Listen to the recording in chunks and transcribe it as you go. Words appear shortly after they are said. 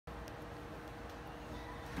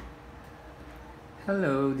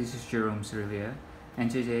Hello, this is Jerome Sylvia, and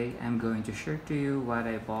today I'm going to share to you what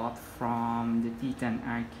I bought from the Dapitan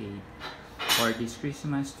arcade for this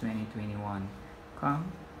Christmas 2021.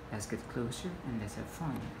 Come, let's get closer and let's have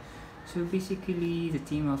fun. So basically, the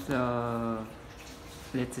theme of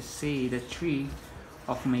let's just say, the tree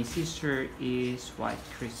of my sister is White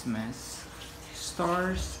Christmas,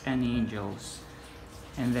 stars and angels.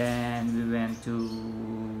 And then we went to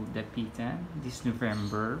Dapitan this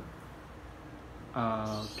November.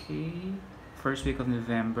 Okay, first week of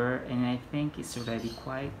November, and I think it's already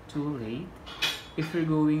quite too late if you're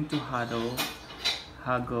going to haggle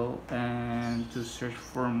and to search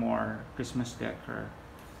for more Christmas decor.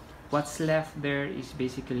 What's left there is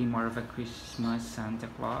basically more of a Christmas Santa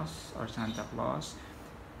Claus or Santa Claus,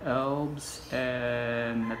 elves,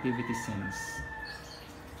 and nativity scenes.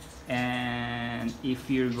 And if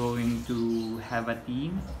you're going to have a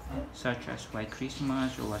theme such as White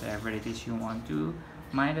Christmas or whatever it is you want to,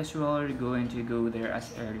 might as well you're going to go there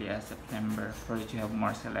as early as September for you to have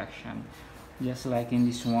more selection. Just like in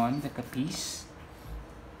this one, the capiz.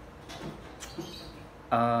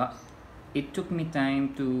 It took me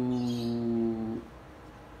time to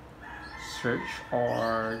search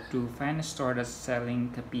or to find a store that's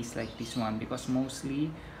selling capiz like this one, because mostly,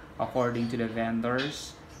 according to the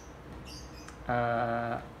vendors,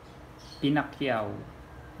 pinakyaw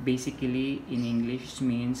basically in English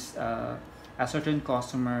means a certain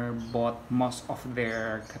customer bought most of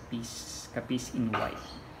their capiz in white.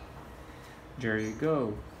 There you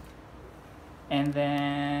go. And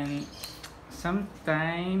then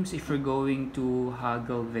sometimes if you're going to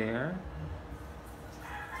haggle there,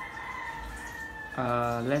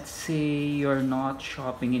 let's say you're not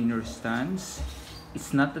shopping in your stands,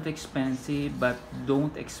 it's not that expensive, but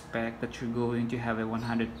don't expect that you're going to have a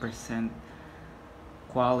 100%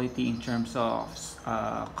 quality in terms of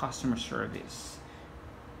customer service.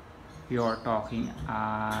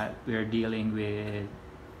 We're dealing with,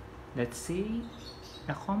 let's say,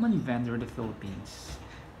 a common vendor in the Philippines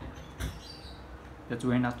that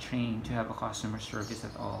we're not trained to have a customer service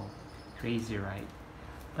at all. Crazy, right?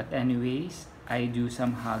 But anyways, I do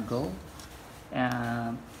some haggle.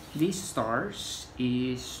 These stars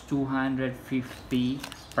is 250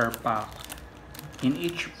 per pack. In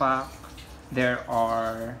each pack, there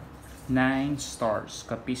are 9 stars,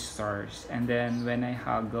 capiz stars. And then when I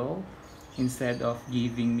haggle, instead of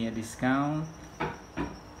giving me a discount,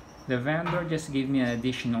 the vendor just gave me an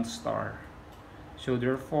additional star. So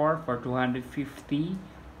therefore, for 250,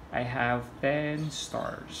 I have 10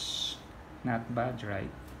 stars. Not bad,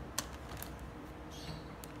 right?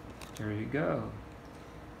 There you go.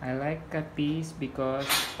 I like capiz because,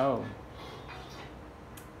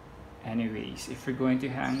 anyways, if we're going to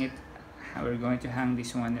hang it, we're going to hang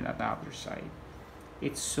this one at the other side.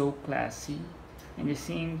 It's so classy, and at the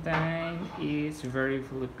same time, it's very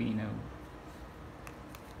Filipino.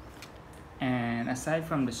 And aside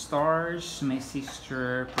from the stars, my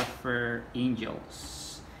sister prefer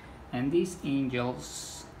angels. And these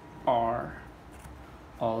angels are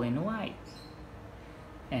all in white.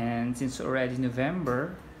 And since already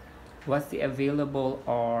November, what's the available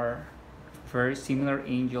are very similar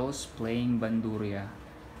angels playing bandurria.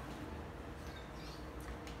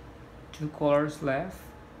 2 colors left,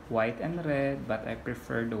 white and red, but I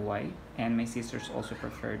prefer the white, and my sisters also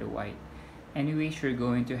prefer the white. Anyways, we're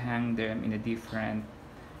going to hang them in a different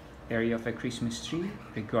area of a Christmas tree,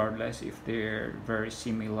 regardless if they're very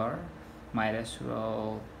similar. Might as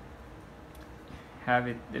well have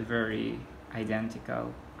it a very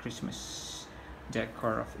identical Christmas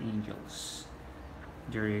decor of angels.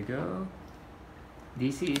 There you go.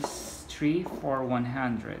 This is 3 for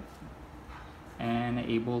 100, and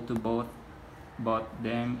able to bought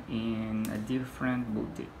them in a different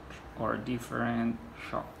boutique or different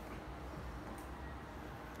shop.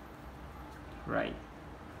 Right,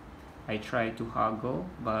 I tried to haggle,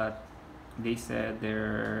 but they said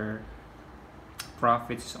their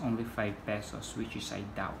profit is only 5 pesos, which is I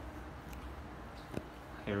doubt.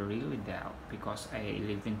 I really doubt, because I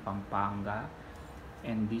live in Pampanga,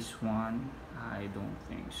 and this one I don't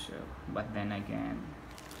think so. But then again,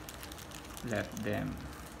 let them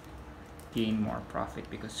gain more profit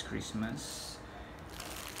because Christmas.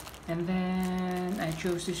 And then I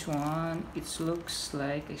chose this one. It looks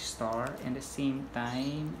like a star and at the same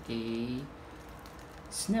time a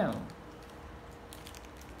snow.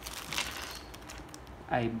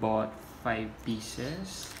 I bought 5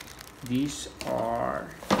 pieces. These are,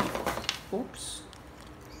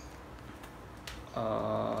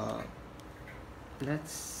 let's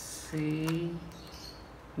say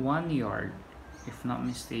 1 yard. if not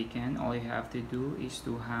mistaken, all you have to do is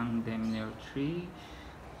to hang them in your tree.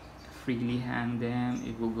 Freely hang them.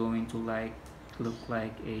 It will going to like look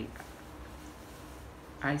like a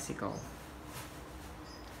icicle,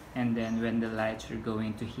 and then when the lights are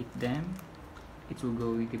going to hit them, it will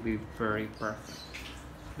going to be very perfect.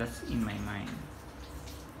 That's in my mind.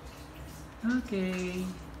 Okay,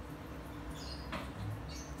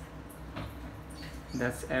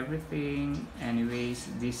 that's everything. Anyways,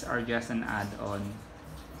 these are just an add-on.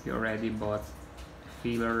 You already bought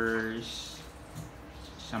fillers,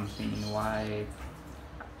 something in white,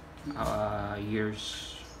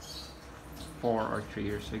 years 4 or 3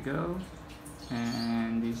 years ago,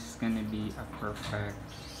 and this is gonna be a perfect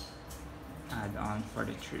add-on for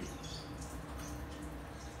the tree.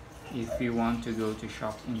 If you want to go to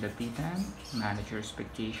shop in Dapitan, manage your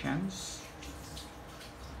expectations.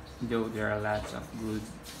 Though there are lots of good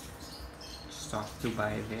stuff to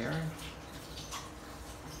buy there,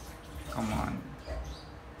 come on,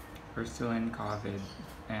 we're still in COVID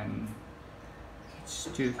and it's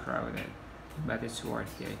too crowded, but it's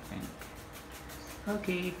worth it, I think.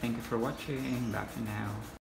 Okay, thank you for watching. Bye for now.